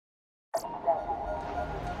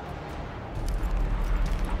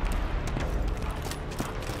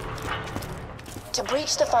To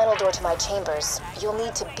breach the final door to my chambers, you'll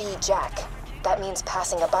need to be Jack. That means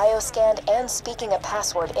passing a bioscan and speaking a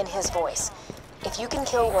password in his voice. If you can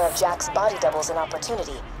kill one of Jack's body doubles in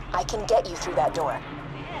Opportunity, I can get you through that door.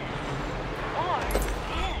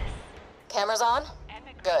 Cameras on?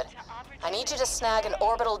 Good. I need you to snag an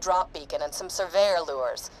orbital drop beacon and some surveyor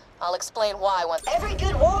lures. I'll explain why once— Every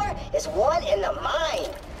good war is won in the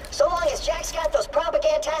mind. So long as Jack's got those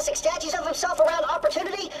propagantastic statues of himself around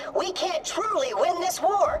Opportunity, we can't truly win this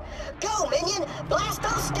war. Go, minion! Blast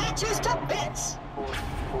those statues to bits!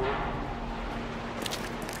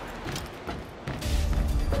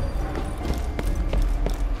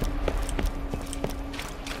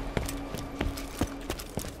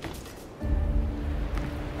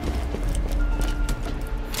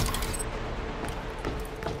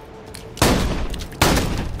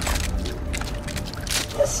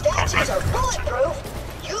 The statues are bulletproof.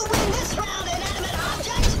 You win this round, inanimate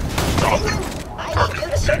object. Minion, I need you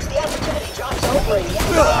to search the Opportunity drops over in the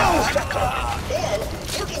end structure. Then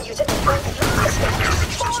you can use it to break through the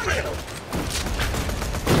statues for you.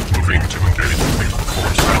 Moving to engage the fatal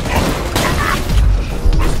force.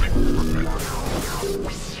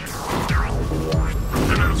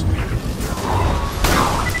 Prevent as needed.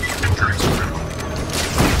 Injuries critical.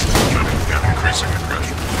 And increasing the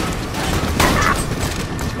pressure.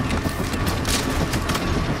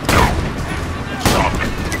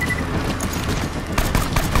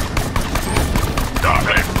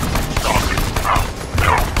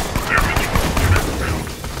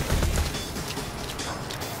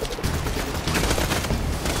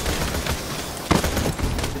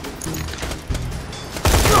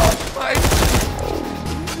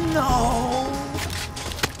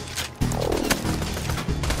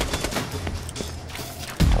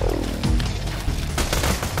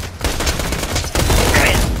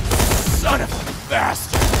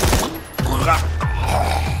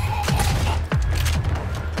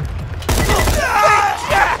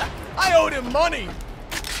 I owed him money!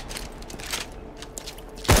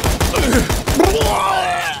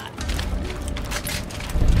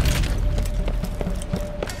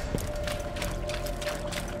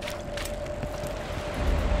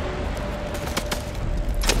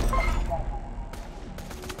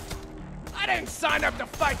 I didn't sign up to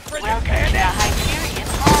fight prison bandits! Welcome to the Hyperion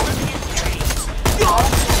Hall of History. All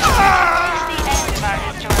the end of our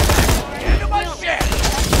historical story. Into my shit!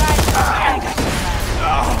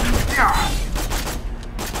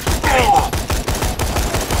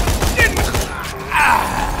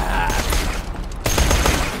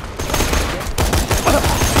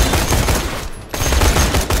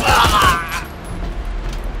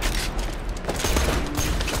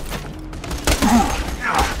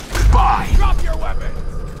 Drop your weapons!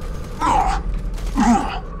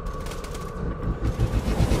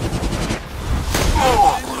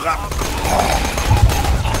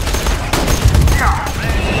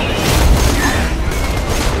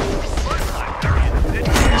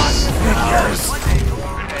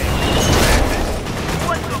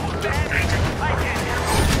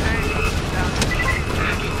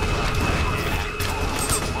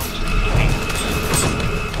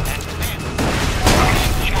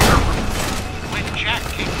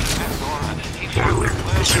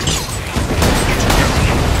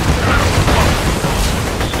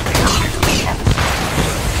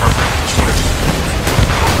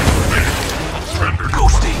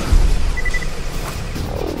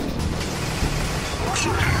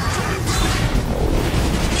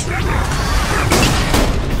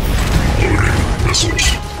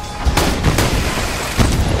 Missiles.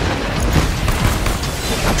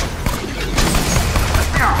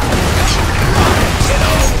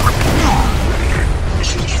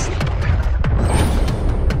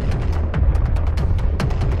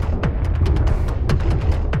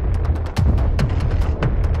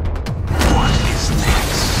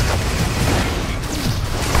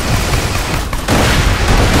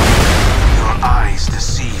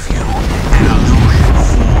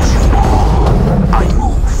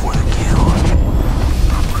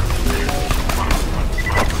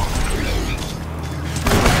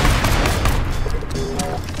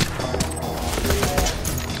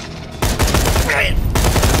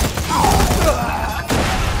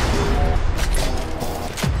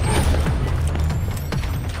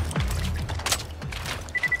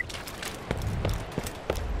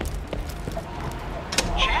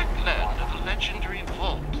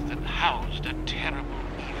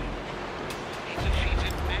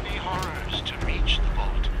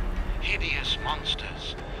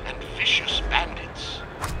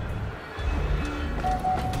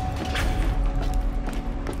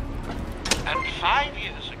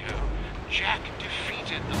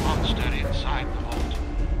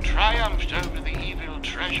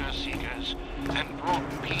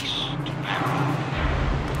 to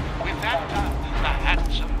Pandora. With that done, the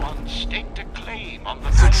handsome one staked a claim on the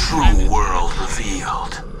The very true planet world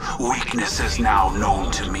revealed. Weakness is now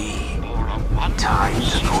known to me. for a wonderful Time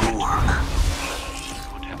to go to work. he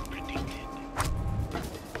could have predicted.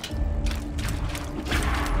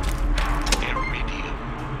 Iridium.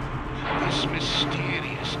 This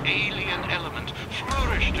mysterious alien element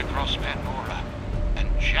flourished across Pandora, and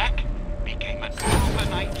Jack became an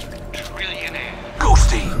overnight trillionaire.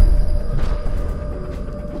 Ghosty.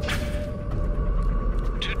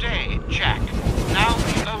 Today, Jack, now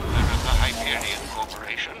the owner of the Hyperion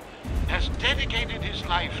Corporation, has dedicated his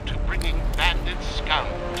life to bringing bandit scum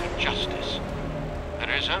to justice.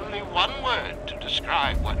 There is only one word to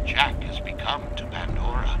describe what Jack has become to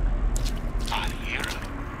Pandora. A hero.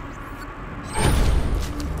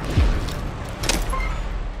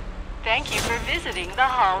 Thank you for visiting the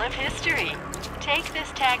Hall of History. Take this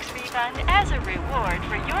tax refund as a reward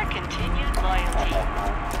for your continued loyalty.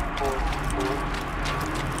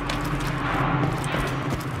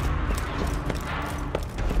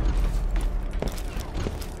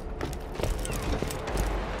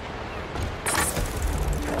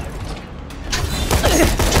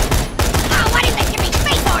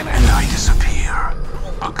 And I disappear.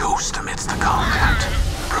 A ghost amidst the combat.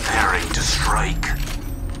 Preparing to strike.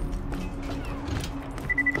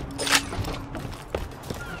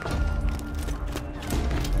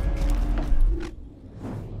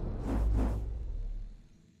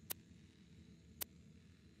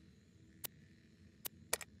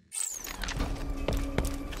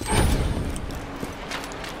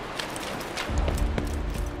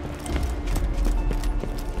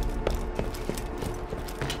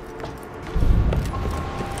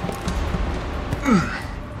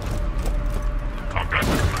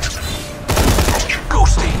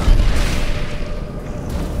 Ghosty.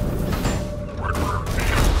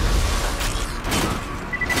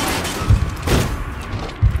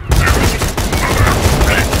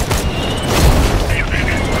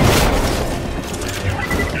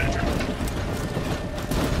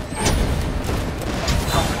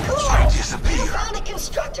 I disappear. You found a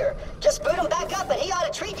constructor. Just boot him back up and he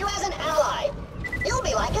ought to treat you as an ally. You'll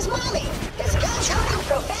be like his mommy. His gun-toting,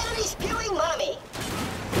 profanity-spewing mommy.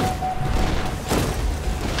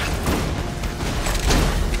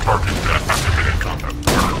 Target death activated combat.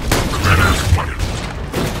 Commander is appointed.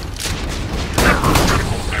 Error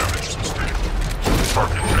critical damage sustained.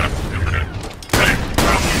 Target death imminent. Hey,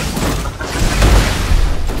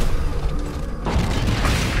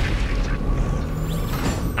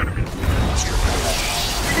 enemy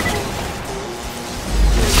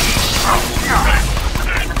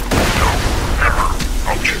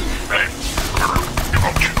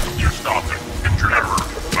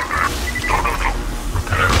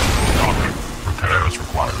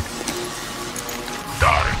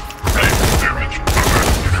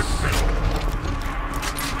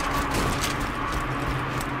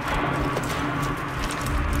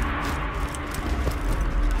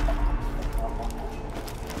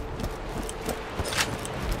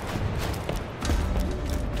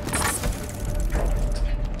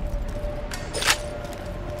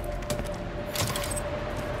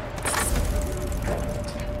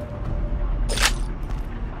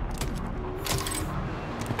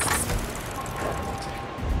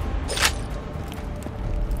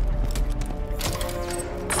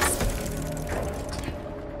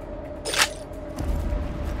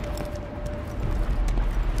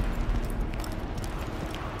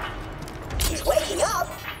He's waking up?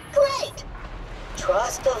 Great!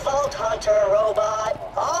 Trust the Vault Hunter, robot.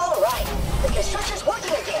 All right. The constructor's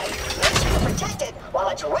working again. Make sure to protect it while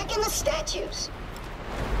it's wrecking the statues.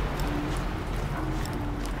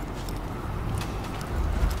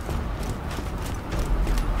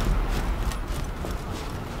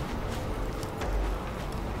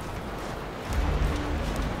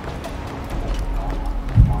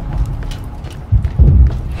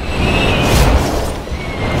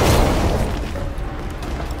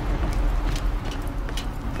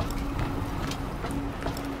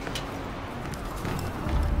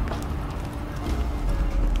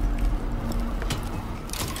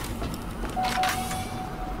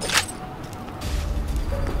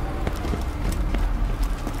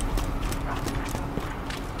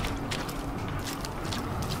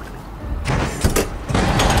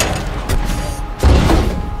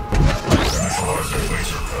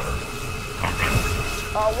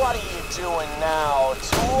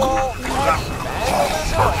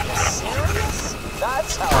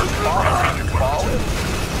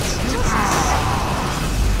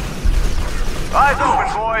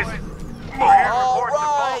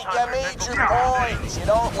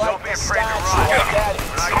 Don't be afraid to run.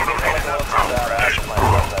 We're not gonna get it up from that ass of my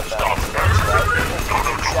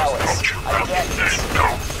Jealous. I get it.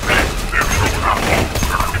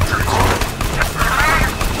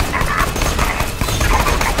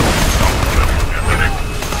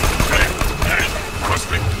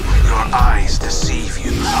 Your eyes deceive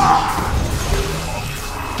you.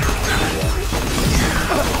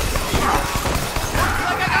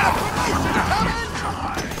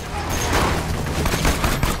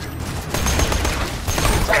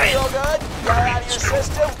 Feel good? Got it out of your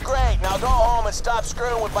system? Great. Now go home and stop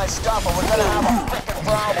screwing with my stuff or we're gonna have a freaking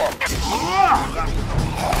problem.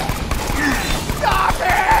 Stop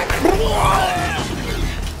it!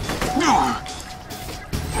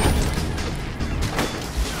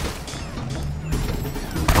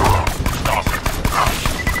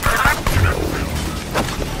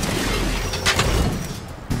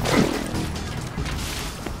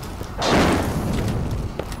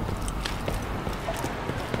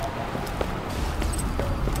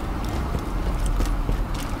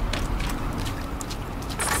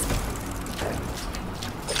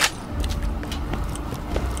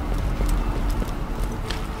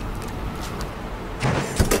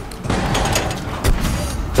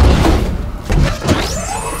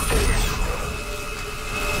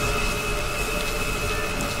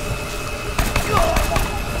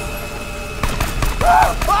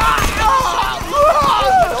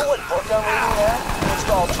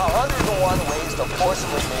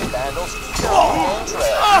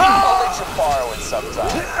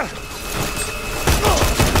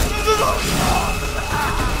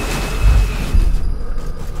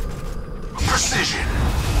 Precision.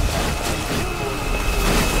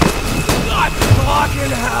 Not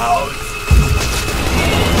blocking house!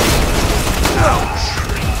 Ouch.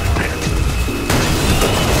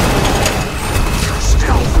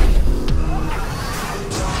 Stealth.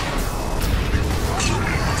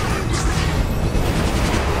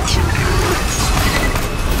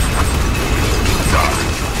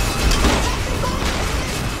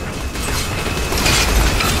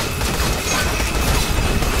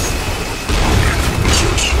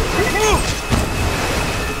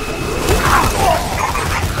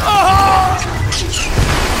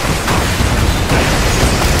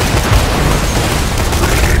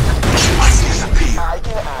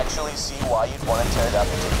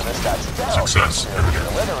 Success. You're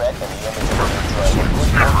illiterate, and the image of your enjoyment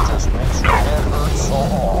would just makes your head hurt so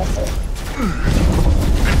awful.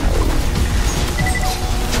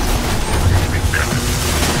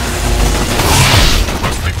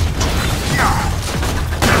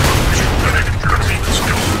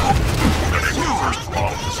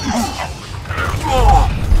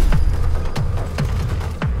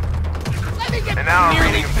 And now I'm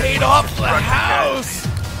Nearly reading paid off the house!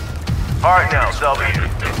 Alright now, Selby.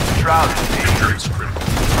 Trousers,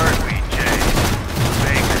 First week, Jay.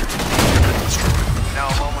 Baker. Now a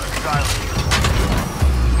moment of silence.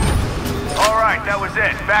 Alright, that was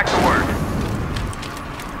it. Back to work.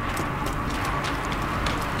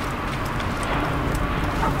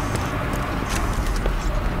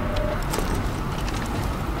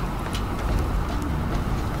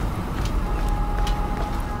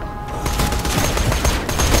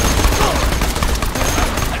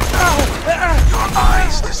 Your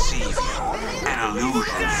eyes deceive you. An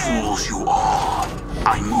illusion fools you all.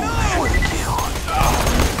 I move for the kill.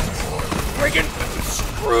 Friggin'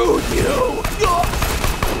 screw you!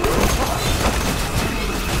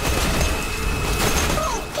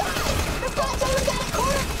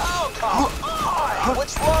 Oh, come on!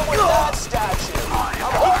 What's wrong with that statue? I'm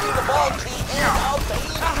holding the ball key in out, baby.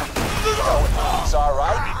 You know what these are,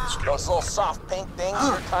 right? Those little soft pink things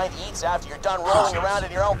your kind eats after you're done rolling around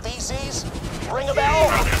in your own feces? Ring a bell?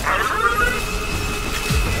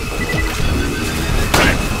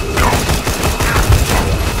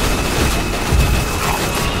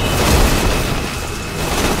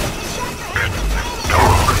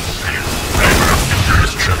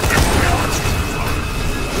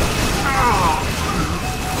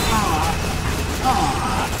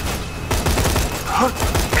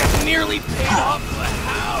 Nearly paid off the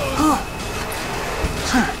house!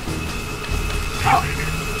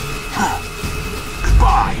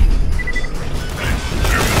 Goodbye.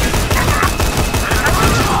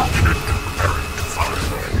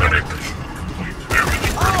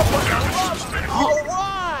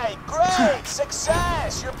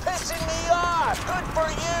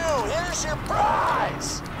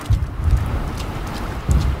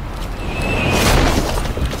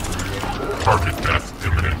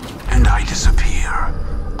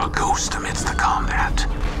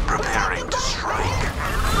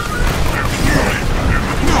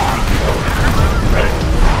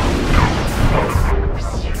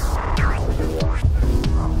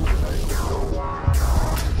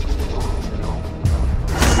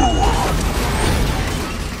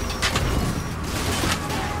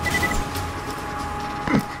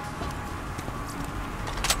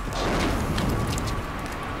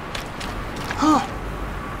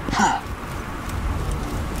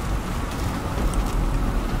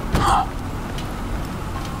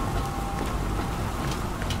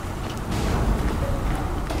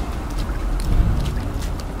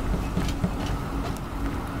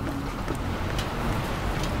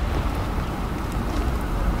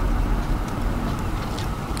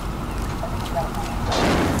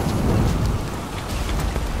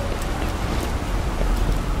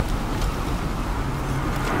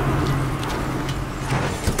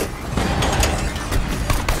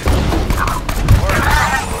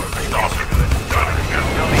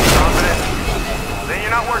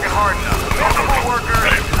 hard enough. Miserable worker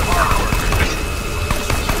is hard work.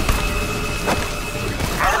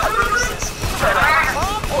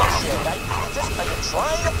 Are you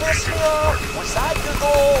trying to piss me off? Was that your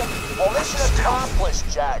goal? Well, mission accomplished,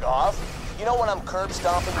 Jagoff. You know when I'm curb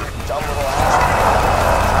stomping your dumb little ass?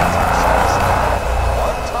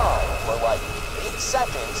 One time, for like 8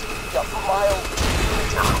 seconds, you filed.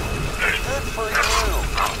 Good for you.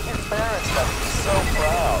 Your parents must be so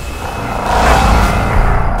proud.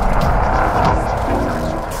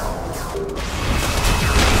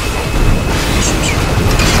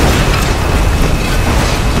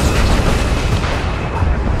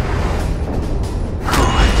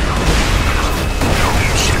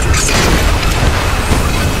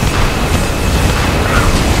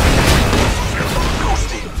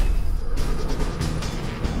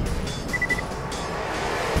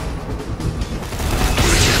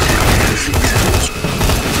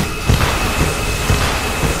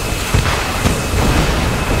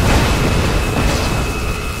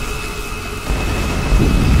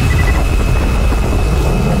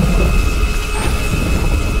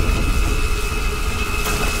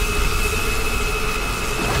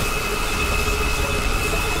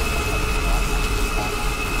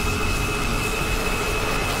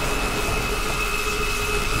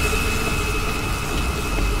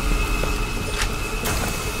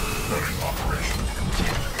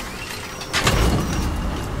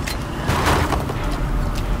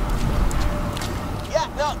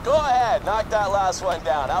 Knock that last one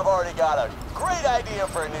down. I've already got a great idea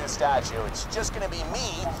for a new statue. It's just gonna be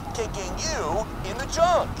me kicking you in the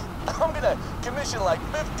junk. I'm gonna commission like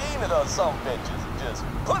 15 of those bitches and just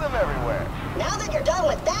put them everywhere. Now that you're done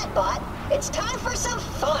with that bot, it's time for some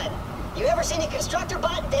fun. You ever seen a constructor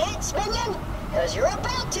bot dance, minion? Because you're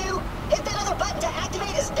about to. Hit that other button to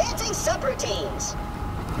activate his dancing subroutines.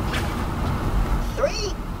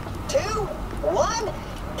 3, 2, 1,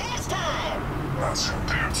 dance time! That's your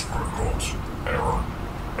dance protocols. Error.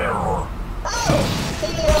 Error. Oh,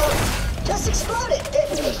 he, just exploded,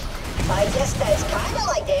 didn't he? I guess that's kinda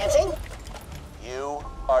like dancing. You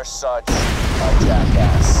are such a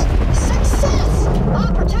jackass. Success!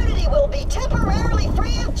 Opportunity will be temporarily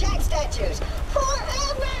free of Jack statues.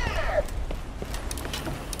 Forever!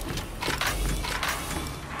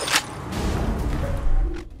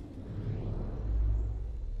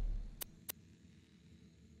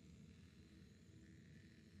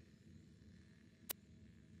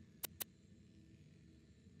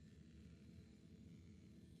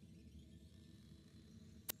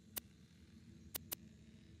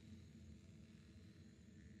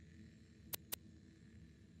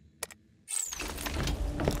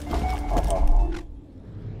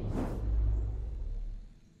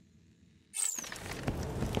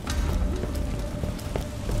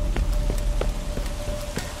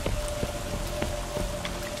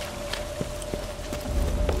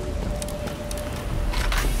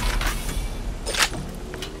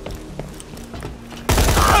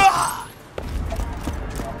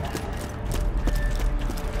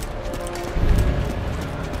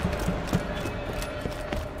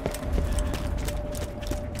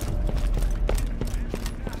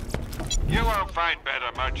 Find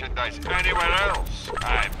better merchandise anywhere else.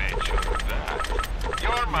 I made sure of that.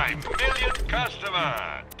 You're my millionth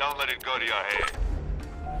customer. Don't let it go to your head.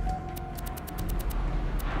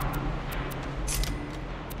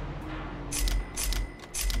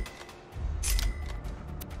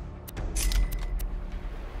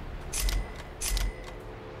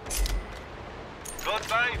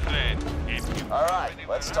 Goodbye, friend. All right,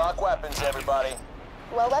 let's talk weapons, everybody.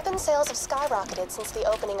 Well, weapon sales have skyrocketed since the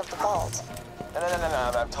opening of the vault. No,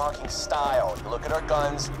 I'm talking style. You look at our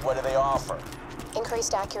guns, what do they offer?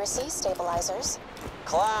 Increased accuracy, stabilizers.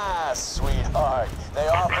 Class, sweetheart. They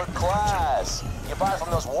offer class. You buy from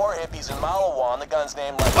those war hippies in Malawan, the gun's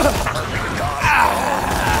named like... some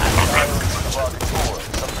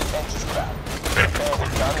pretentious crap. They have a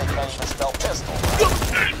gun, they can't even spell pistol. Those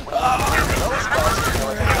guns are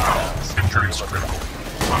doing guns.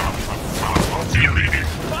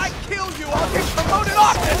 If I kill you, I'll get promoted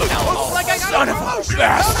off this! Looks like I got a promotion!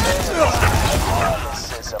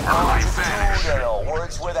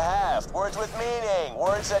 Words with heft, words with meaning,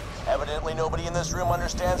 words that evidently nobody in this room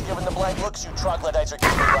understands given the blank looks you troglodytes are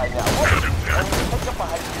giving right now. When you pick up a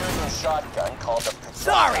Hyperion shotgun called a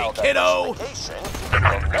Sorry, kiddo!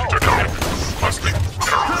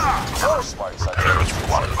 You're smart, son.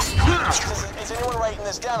 Is anyone writing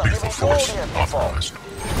this down? I'm giving gold here, people.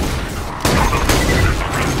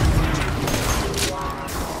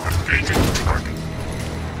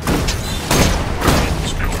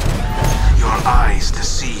 Your eyes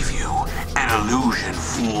deceive you. An illusion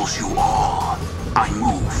fools you all. I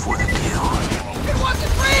move for the kill. It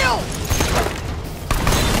wasn't real!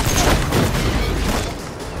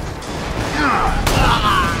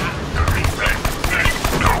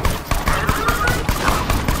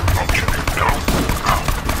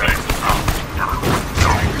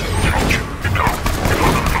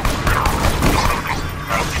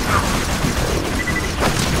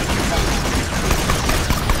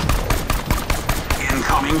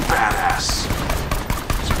 Incoming badass.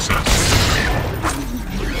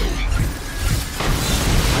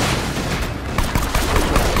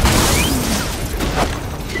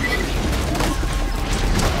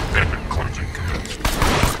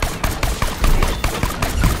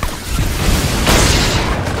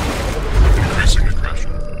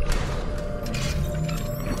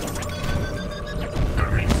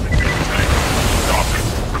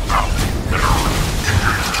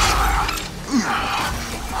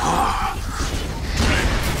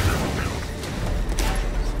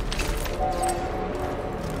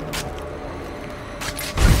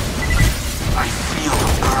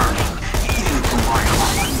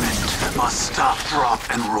 Stop, drop,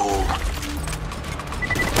 and roll.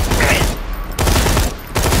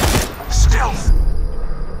 Stealth.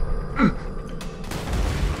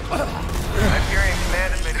 Hyperion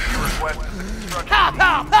Command has made a few requests for the destruction. Pow,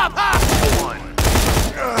 pow, pow, pow!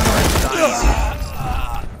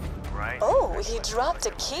 Right? Oh, he dropped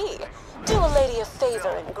a key. Do a lady a favor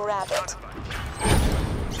and grab it.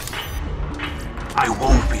 I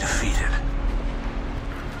won't be defeated.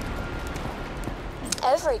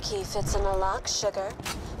 Every key fits in a lock, Sugar.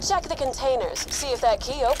 Check the containers. See if that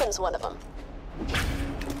key opens one of them.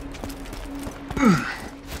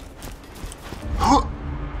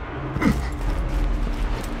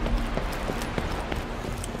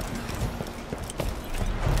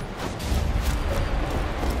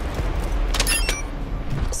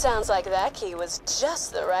 Sounds like that key was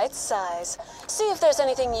just the right size. See if there's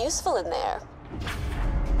anything useful in there.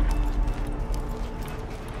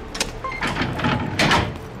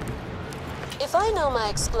 If I know my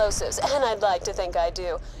explosives, and I'd like to think I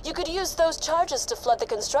do, you could use those charges to flood the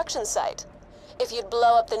construction site. If you'd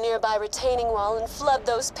blow up the nearby retaining wall and flood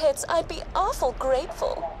those pits, I'd be awful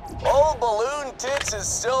grateful. Old Balloon Tits is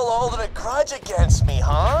still holding a grudge against me,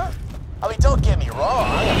 huh? I mean, don't get me wrong.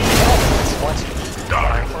 Once you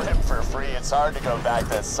die for him for free, it's hard to go back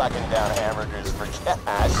to sucking down hamburgers for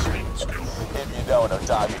cash. If you know what I'm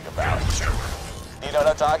talking about. You know what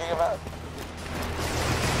I'm talking about?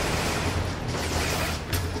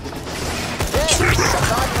 Yes, I'm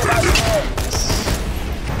talking about eggs.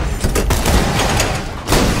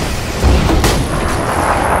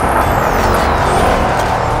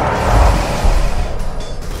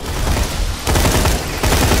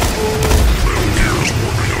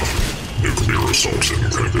 Nuclear assault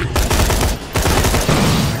impending.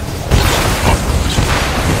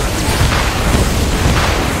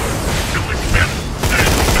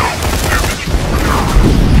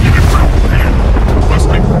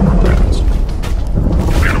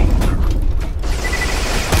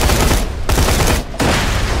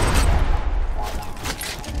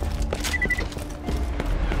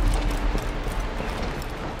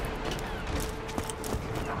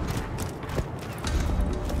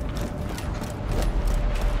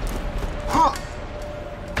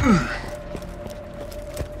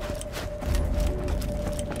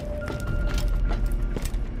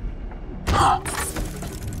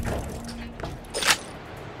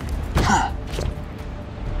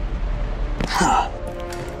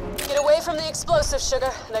 Get away from the explosive,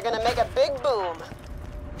 Sugar. They're gonna make a big boom.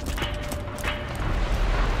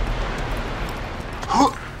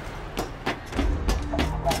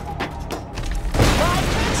 My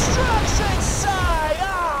construction site!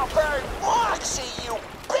 Oh, Bird Moxie, you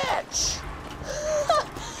bitch!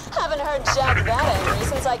 Haven't heard Jack that angry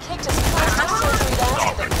since I kicked his plastic surgery ass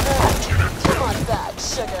to the curb. Come on back,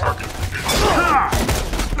 Sugar.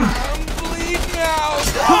 I'm bleeding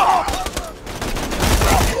out!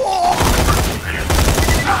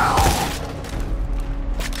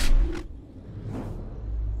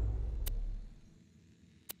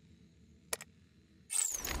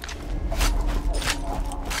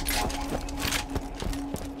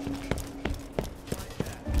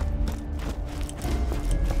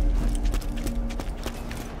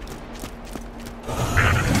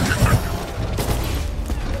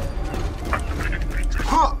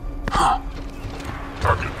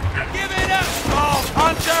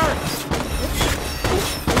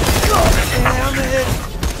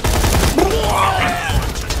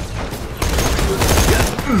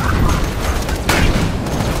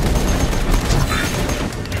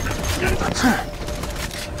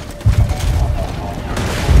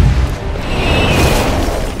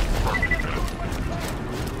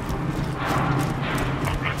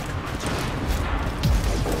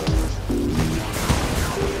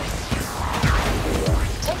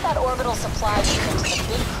 the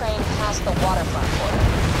big crane past the waterfront quarter.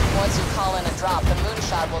 Once you call in a drop, the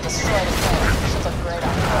moonshot will destroy the crane. Should look great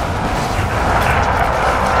on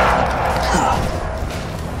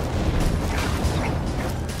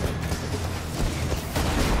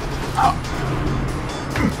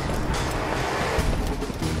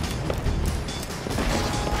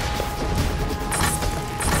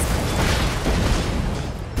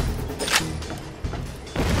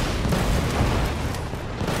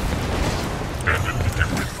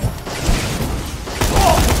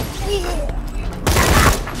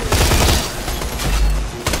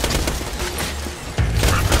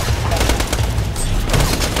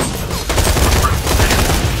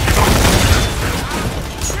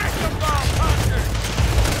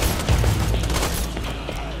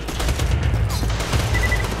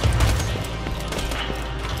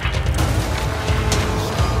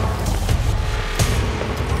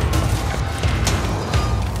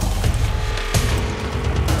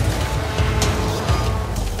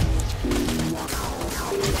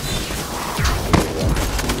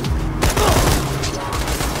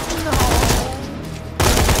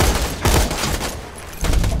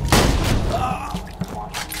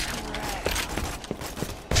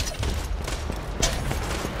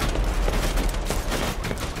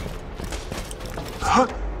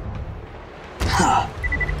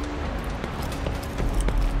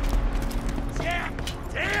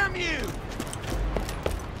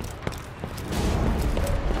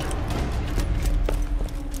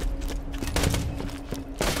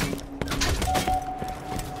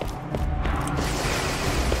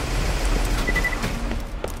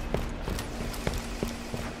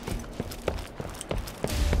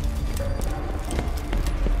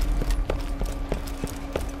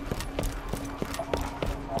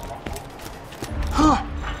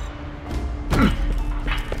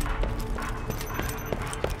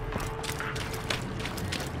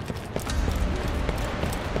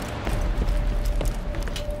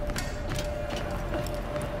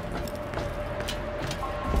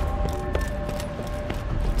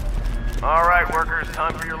All right, workers,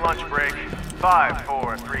 time for your lunch break. 5,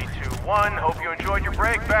 4, 3, 2, 1. Hope you enjoyed your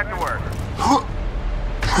break. Back to work.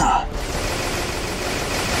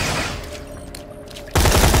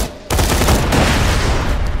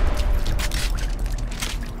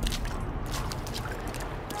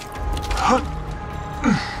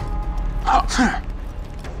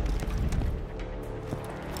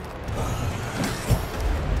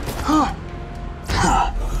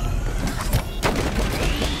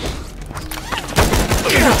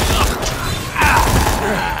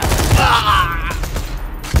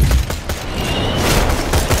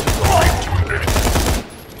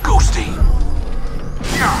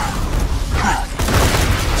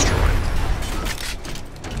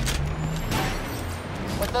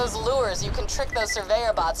 Trick those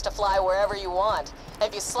surveyor bots to fly wherever you want.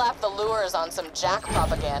 If you slap the lures on some Jack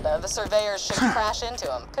propaganda, the surveyors should crash into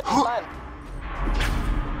them. Could be fun.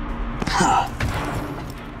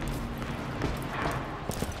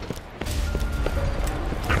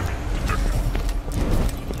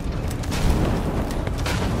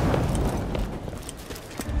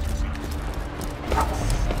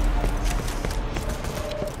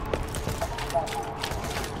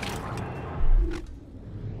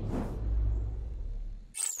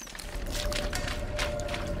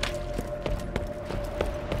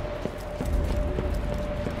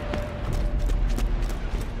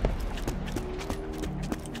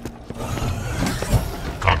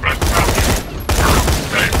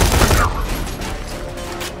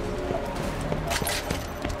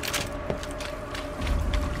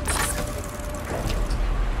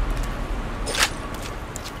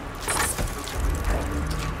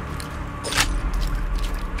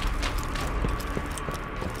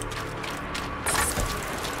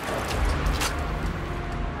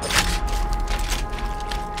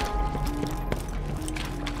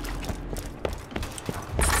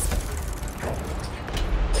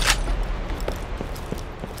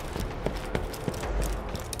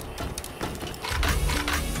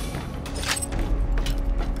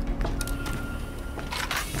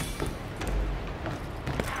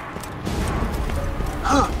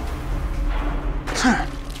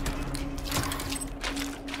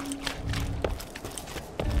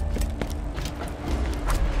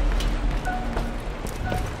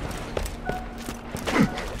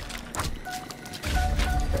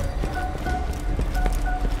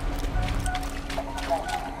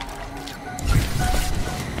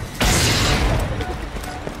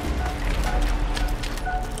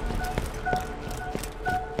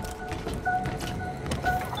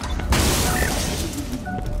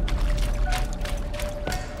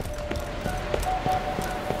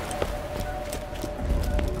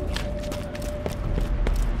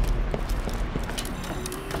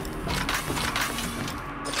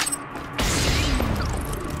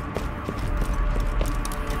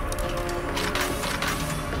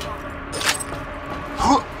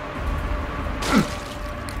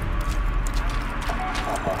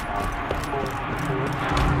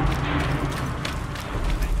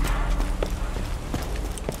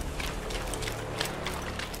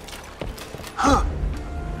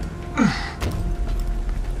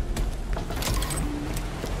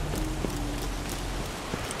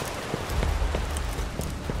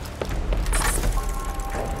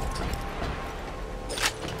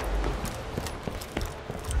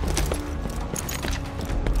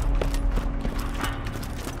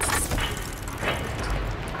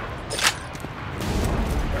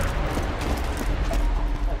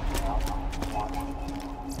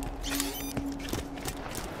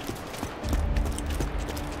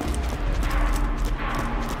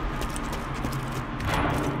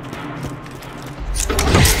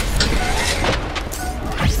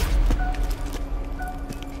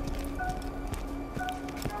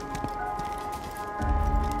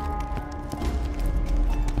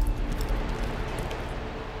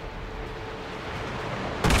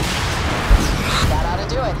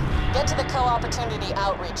 Opportunity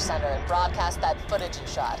Outreach Center and broadcast that footage you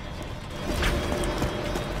shot.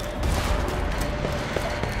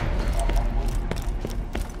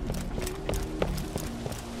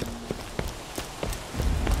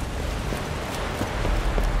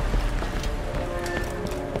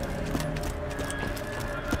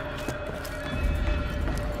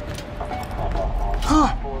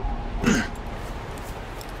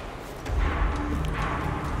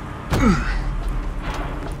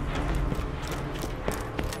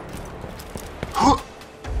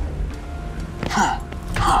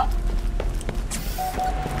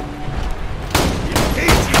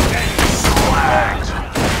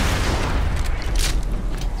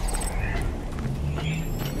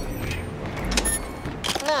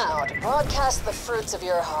 Now, to broadcast the fruits of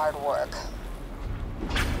your hard work.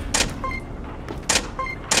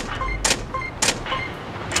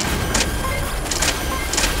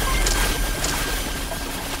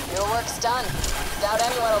 Your work's done. Doubt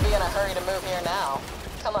anyone will be in a hurry to move here now.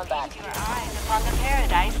 Come on back. Keep your eyes upon the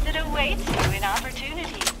paradise that awaits you in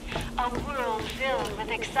opportunity. A world filled with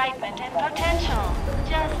excitement and potential.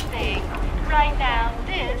 Just think, right now,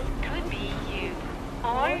 this could be you.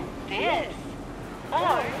 Or this.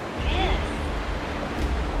 Or this.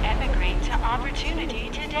 Emigrate to opportunity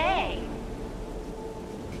today.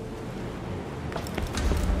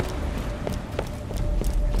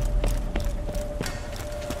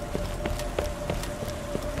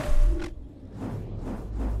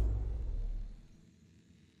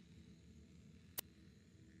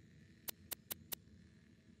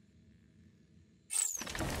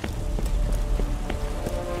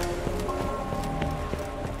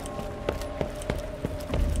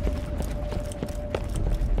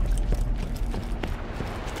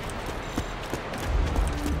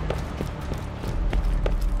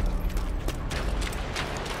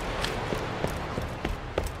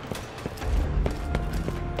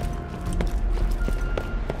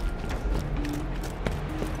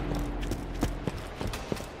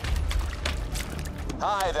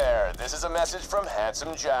 Hi there, this is a message from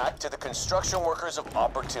Handsome Jack to the construction workers of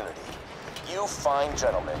Opportunity. You fine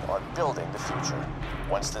gentlemen are building the future.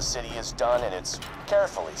 Once the city is done and its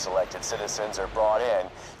carefully selected citizens are brought in,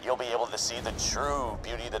 you'll be able to see the true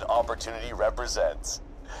beauty that Opportunity represents.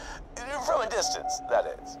 From a distance, that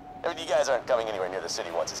is. I mean, you guys aren't coming anywhere near the city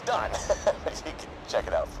once it's done. You can check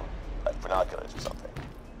it out from like binoculars or something.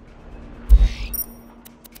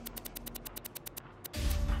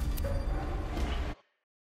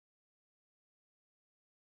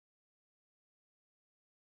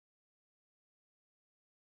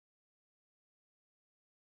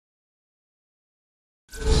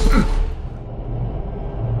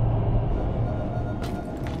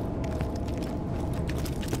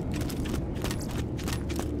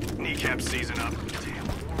 Kneecap season up. Damn.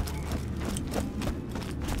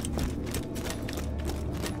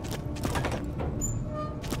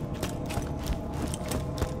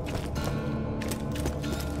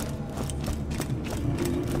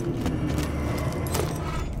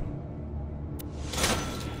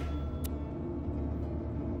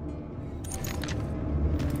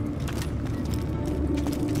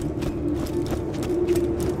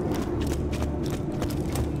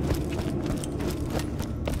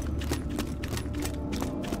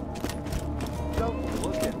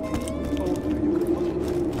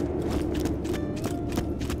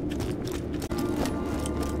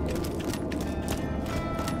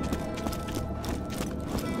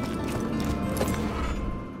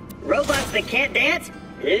 Robots that can't dance?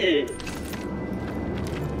 Ew.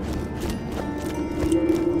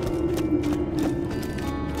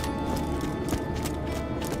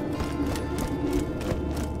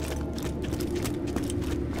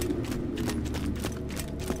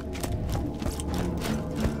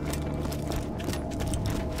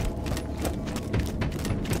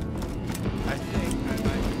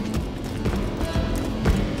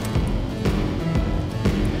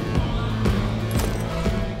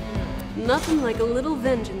 Nothing like a little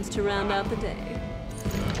vengeance to round out the day.